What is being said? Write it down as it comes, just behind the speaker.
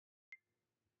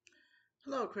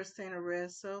Hello, Christina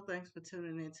Resso. Thanks for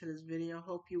tuning into this video.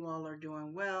 Hope you all are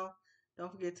doing well.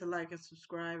 Don't forget to like and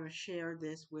subscribe and share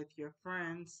this with your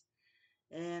friends.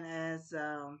 And as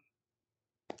I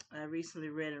recently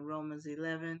read in Romans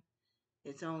 11,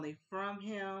 it's only from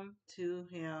Him, to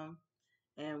Him,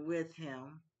 and with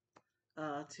Him.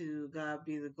 To God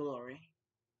be the glory.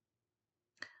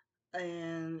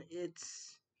 And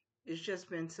it's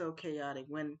just been so chaotic.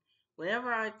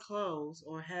 Whenever I close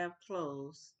or have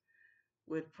closed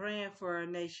with praying for our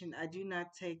nation, I do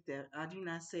not say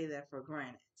that for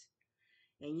granted.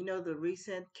 And you know the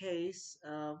recent case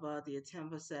of the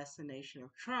attempt assassination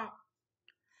of Trump.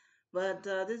 But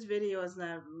this video is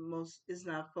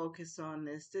not focused on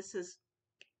this. This is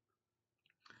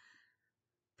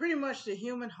pretty much the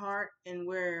human heart and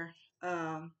where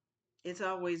it's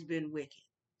always been wicked.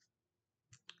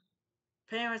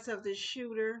 Parents of this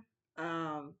shooter,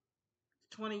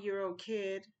 20-year-old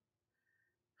kid.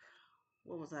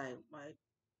 What was I? My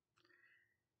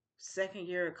second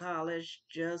year of college,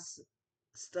 just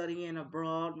studying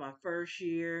abroad, my first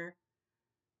year,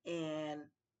 and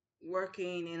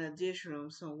working in a dish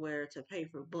room somewhere to pay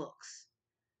for books.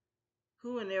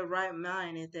 Who in their right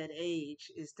mind at that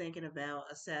age is thinking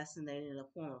about assassinating a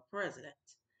former president?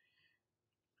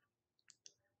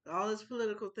 All this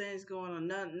political things going on,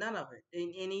 none of it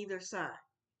in either side.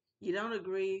 You don't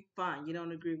agree, fine. You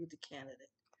don't agree with the candidate.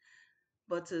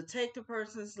 But to take the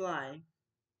person's life,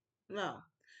 no.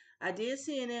 I did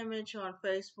see an image on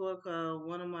Facebook.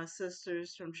 One of my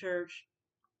sisters from church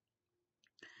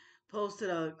posted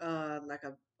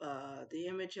the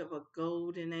image of a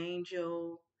golden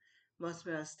angel. Must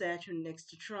have been a statue next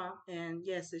to Trump. And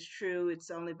yes, it's true.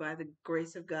 It's only by the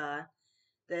grace of God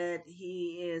that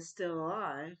he is still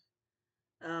alive.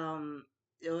 Um,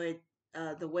 the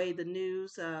way the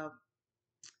news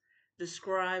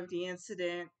described the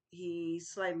incident, he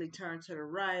slightly turned to the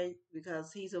right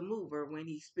because he's a mover when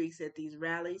he speaks at these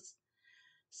rallies.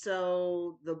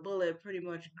 So the bullet pretty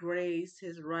much grazed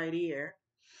his right ear.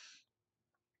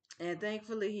 And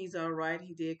thankfully, he's all right.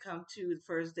 He did come to the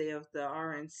first day of the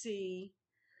RNC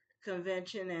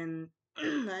convention, and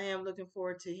I am looking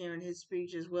forward to hearing his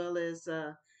speech as well as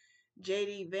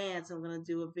JD Vance. I'm going to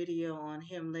do a video on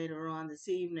him later on this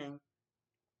evening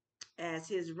as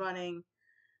his running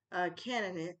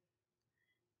candidate.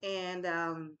 And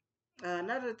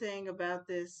another thing about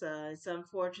this, it's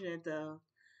unfortunate the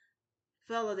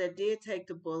fellow that did take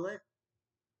the bullet,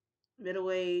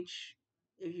 middle age,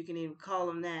 if you can even call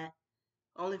him that,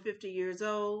 only 50 years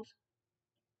old,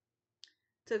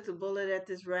 took the bullet at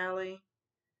this rally.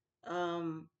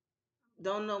 Um,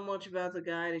 don't know much about the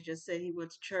guy. They just said he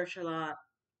went to church a lot.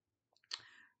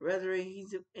 Whether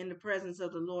he's in the presence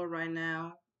of the Lord right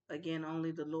now, again,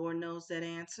 only the Lord knows that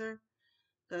answer.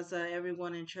 Because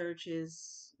everyone in church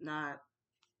is not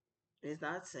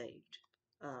saved.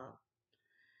 Uh,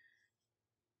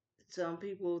 some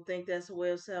people think that's a way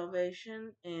of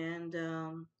salvation, and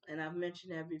I've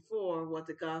mentioned that before, what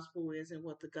the gospel is and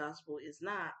what the gospel is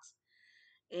not.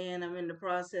 And I'm in the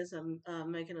process of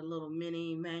making a little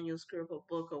mini manuscript or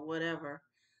book or whatever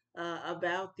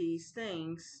about these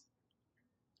things,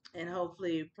 and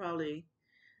hopefully, probably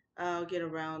I'll get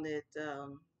around it.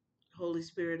 Holy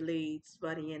Spirit leads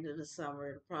by the end of the summer.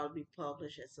 It'll probably be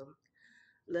published as some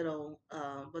little,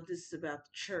 but this is about the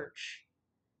church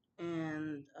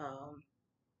and how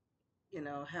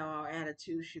our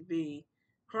attitude should be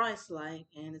Christ-like.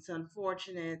 And it's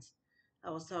unfortunate. I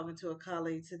was talking to a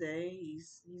colleague today.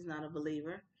 He's not a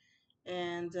believer,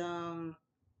 and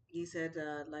he said,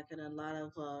 like in a lot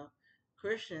of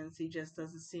Christians, he just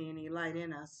doesn't see any light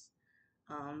in us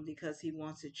because he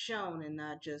wants it shown and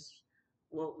not just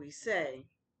what we say.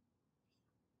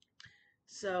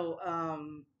 So,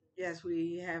 yes,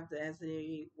 we have as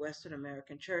the Western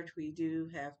American church, we do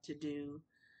have to do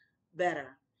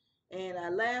better. And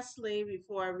lastly,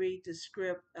 before I read the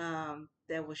script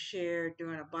that was shared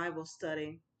during a Bible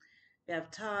study, we have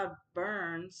Todd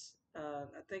Burns. I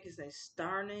think his name's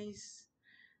Starnes.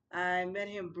 I met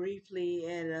him briefly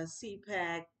at a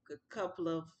CPAC a couple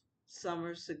of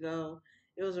summers ago.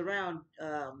 It was around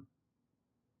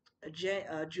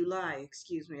July,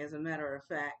 excuse me, as a matter of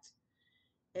fact.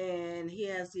 And he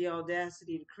has the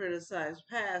audacity to criticize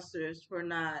pastors for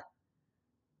not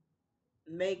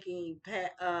making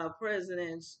former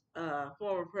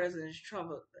presidents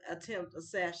Trump attempt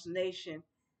assassination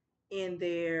in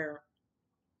their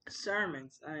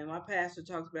sermons. I mean, my pastor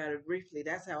talks about it briefly.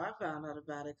 That's how I found out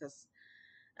about it because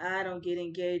I don't get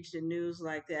engaged in news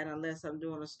like that unless I'm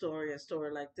doing a story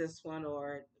like this one,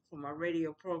 or for my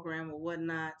radio program or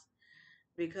whatnot.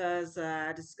 because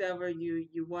I discover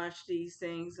you watch these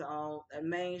things all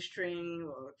mainstream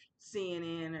or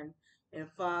CNN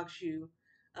and Fox. You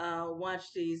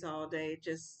watch these all day. It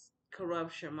just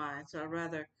corrupts your mind. So I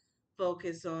rather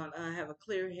focus on have a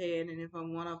clear head, and if I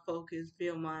want to focus,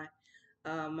 fill my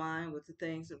mind with the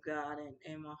things of God,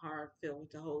 and my heart filled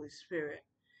with the Holy Spirit,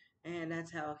 and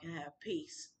that's how I can have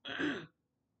peace.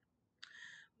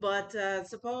 But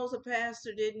suppose a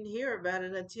pastor didn't hear about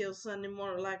it until Sunday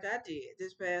morning, like I did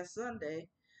this past Sunday,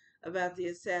 about the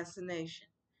assassination.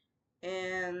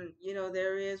 And,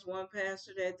 there is one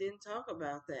pastor that didn't talk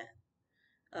about that.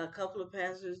 A couple of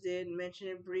pastors did mention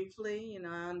it briefly.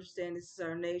 I understand this is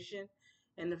our nation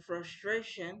and the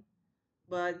frustration,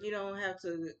 but you don't have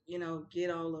to, get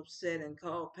all upset and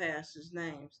call pastors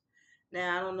names.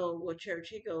 Now, I don't know what church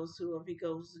he goes to. If he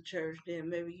goes to church, then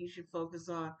maybe he should focus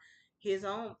on his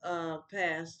own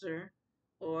pastor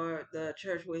or the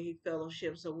church where he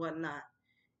fellowships or whatnot.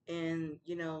 And,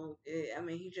 I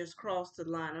mean, he just crossed the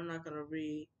line. I'm not going to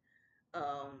read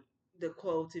um, the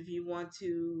quote. If you want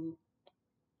to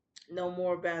know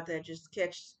more about that, just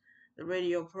catch the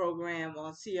radio program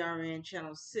on CRN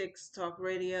Channel 6 Talk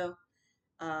Radio,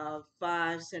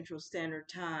 5 Central Standard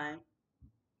Time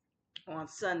on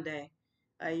Sunday.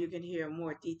 You can hear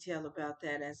more detail about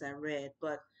that as I read.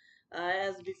 But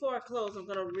as before I close, I'm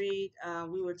going to read.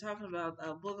 We were talking about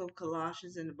a book of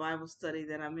Colossians in the Bible study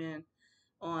that I'm in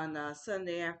on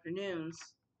Sunday afternoons,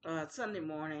 Sunday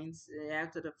mornings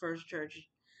after the first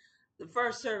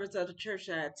service of the church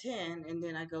that I attend, and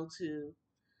then I go to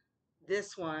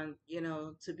this one,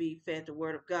 to be fed the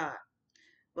Word of God.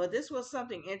 But this was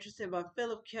something interesting by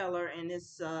Philip Keller, and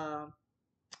it's an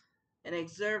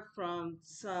excerpt from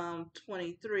Psalm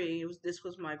 23. This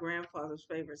was my grandfather's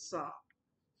favorite psalm.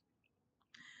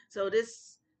 So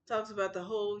this talks about the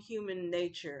whole human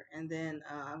nature, and then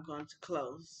I'm going to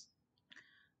close.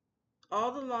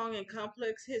 All the long and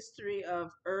complex history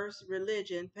of Earth's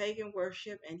religion, pagan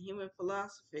worship, and human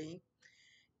philosophy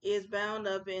is bound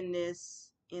up in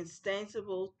this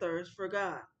insatiable thirst for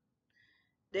God.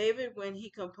 David, when he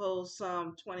composed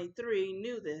Psalm 23,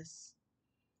 knew this.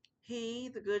 He,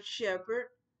 the good shepherd,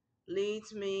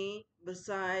 leads me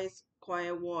beside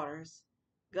quiet waters.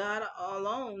 God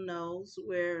alone knows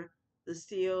where the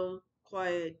still,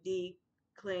 quiet, deep,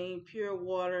 clean, pure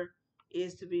water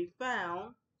is to be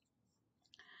found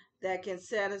that can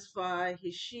satisfy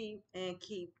his sheep and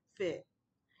keep fit.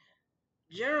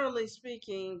 Generally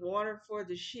speaking, water for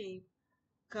the sheep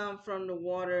come from the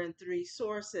water in three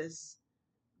sources: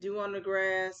 dew on the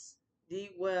grass,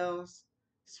 deep wells,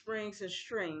 springs and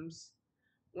streams.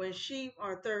 When sheep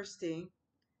are thirsty,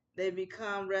 they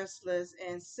become restless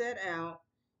and set out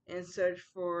in search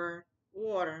for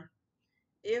water.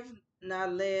 If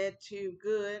not led to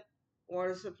good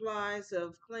water supplies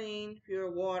of clean, pure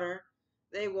water,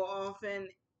 they will often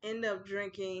end up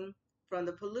drinking from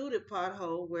the polluted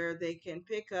pothole where they can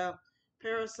pick up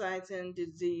parasites and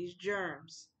disease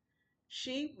germs.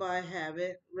 Sheep, by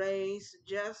habit, raise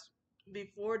just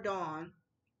before dawn.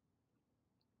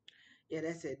 Yeah,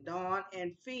 that's it, dawn,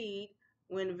 and feed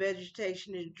when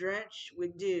vegetation is drenched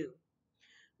with dew,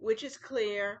 which is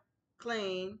clear,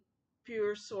 clean,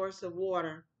 pure source of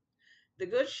water. The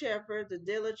good shepherd, the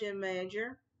diligent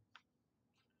manager,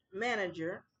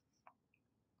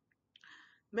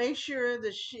 makes sure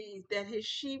that his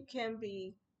sheep can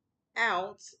be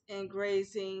out and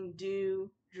grazing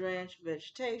dew-drenched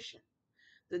vegetation.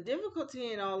 The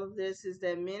difficulty in all of this is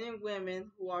that men and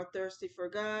women who are thirsty for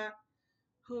God,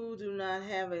 who do not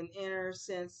have an inner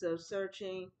sense of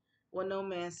searching, well, no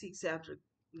man seeks after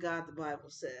God, the Bible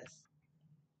says,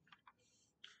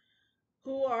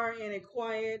 who are in a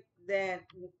quiet that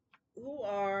who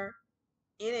are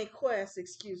in a quest,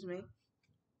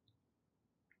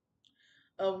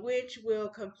 of which will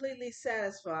completely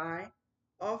satisfy,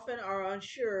 often are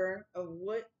unsure of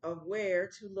where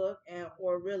to look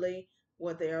or really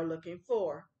what they are looking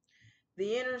for.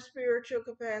 The inner spiritual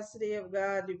capacity of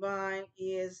God divine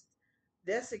is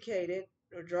desiccated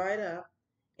or dried up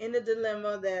in the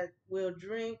dilemma that will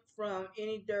drink from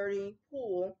any dirty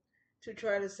pool to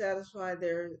try to satisfy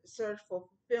their search for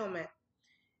fulfillment.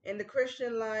 In the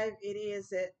Christian life, it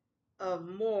is of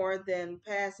more than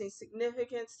passing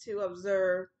significance to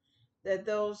observe that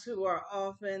those who are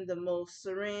often the most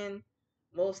serene,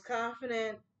 most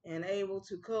confident, and able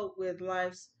to cope with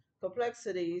life's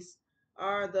complexities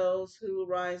are those who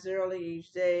rise early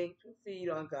each day to feed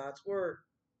on God's Word.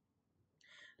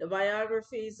 The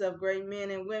biographies of great men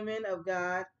and women of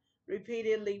God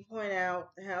repeatedly point out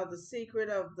how the secret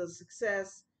of the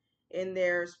success in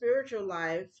their spiritual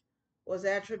life was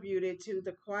attributed to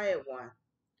the quiet one.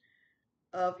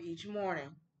 of each morning.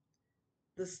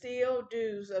 The still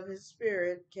dews of his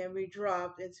spirit can be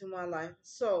dropped into my life and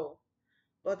soul.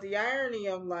 But the irony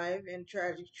of life and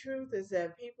tragic truth is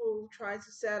that people try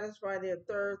to satisfy their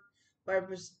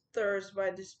thirst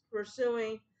by just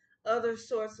pursuing other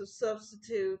sorts of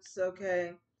substitutes.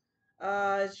 Okay,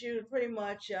 she pretty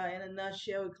much, in a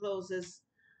nutshell, it closes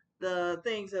the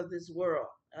things of this world.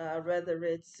 Whether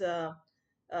it's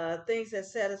things that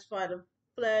satisfy the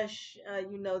flesh,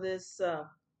 this.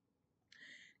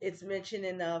 It's mentioned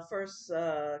in First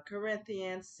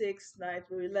Corinthians 6 9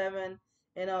 through 11,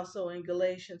 and also in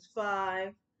Galatians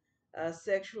 5.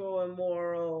 Sexual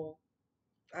immoral,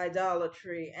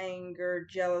 idolatry, anger,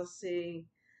 jealousy,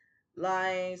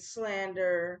 lying,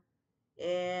 slander,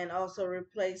 and also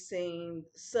replacing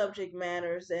subject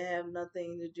matters that have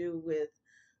nothing to do with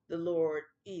the Lord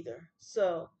either.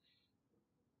 So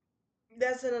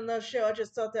that's in a nutshell. I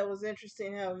just thought that was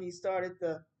interesting how he started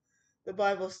the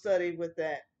Bible study with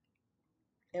that.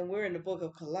 And we're in the book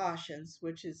of Colossians,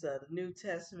 which is the New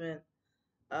Testament,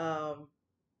 um,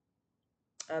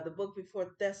 the book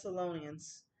before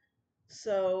Thessalonians.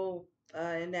 So,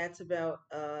 and that's about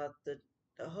the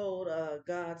whole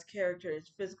God's character,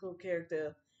 his physical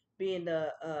character, being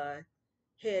the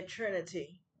head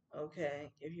Trinity.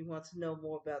 Okay, if you want to know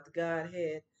more about the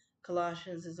Godhead,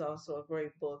 Colossians is also a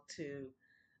great book to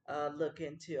look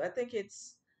into. I think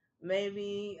it's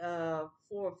maybe 4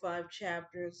 or 5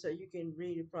 chapters, so you can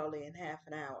read it probably in half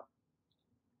an hour.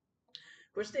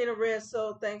 Christina Red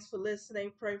Soul, thanks for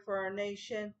listening. Pray for our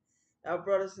nation, our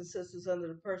brothers and sisters under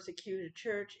the persecuted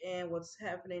church, and what's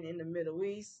happening in the Middle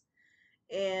East.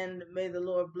 And may the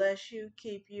Lord bless you,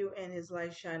 keep you, and his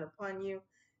light shine upon you.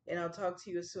 And I'll talk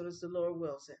to you as soon as the Lord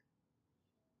wills it.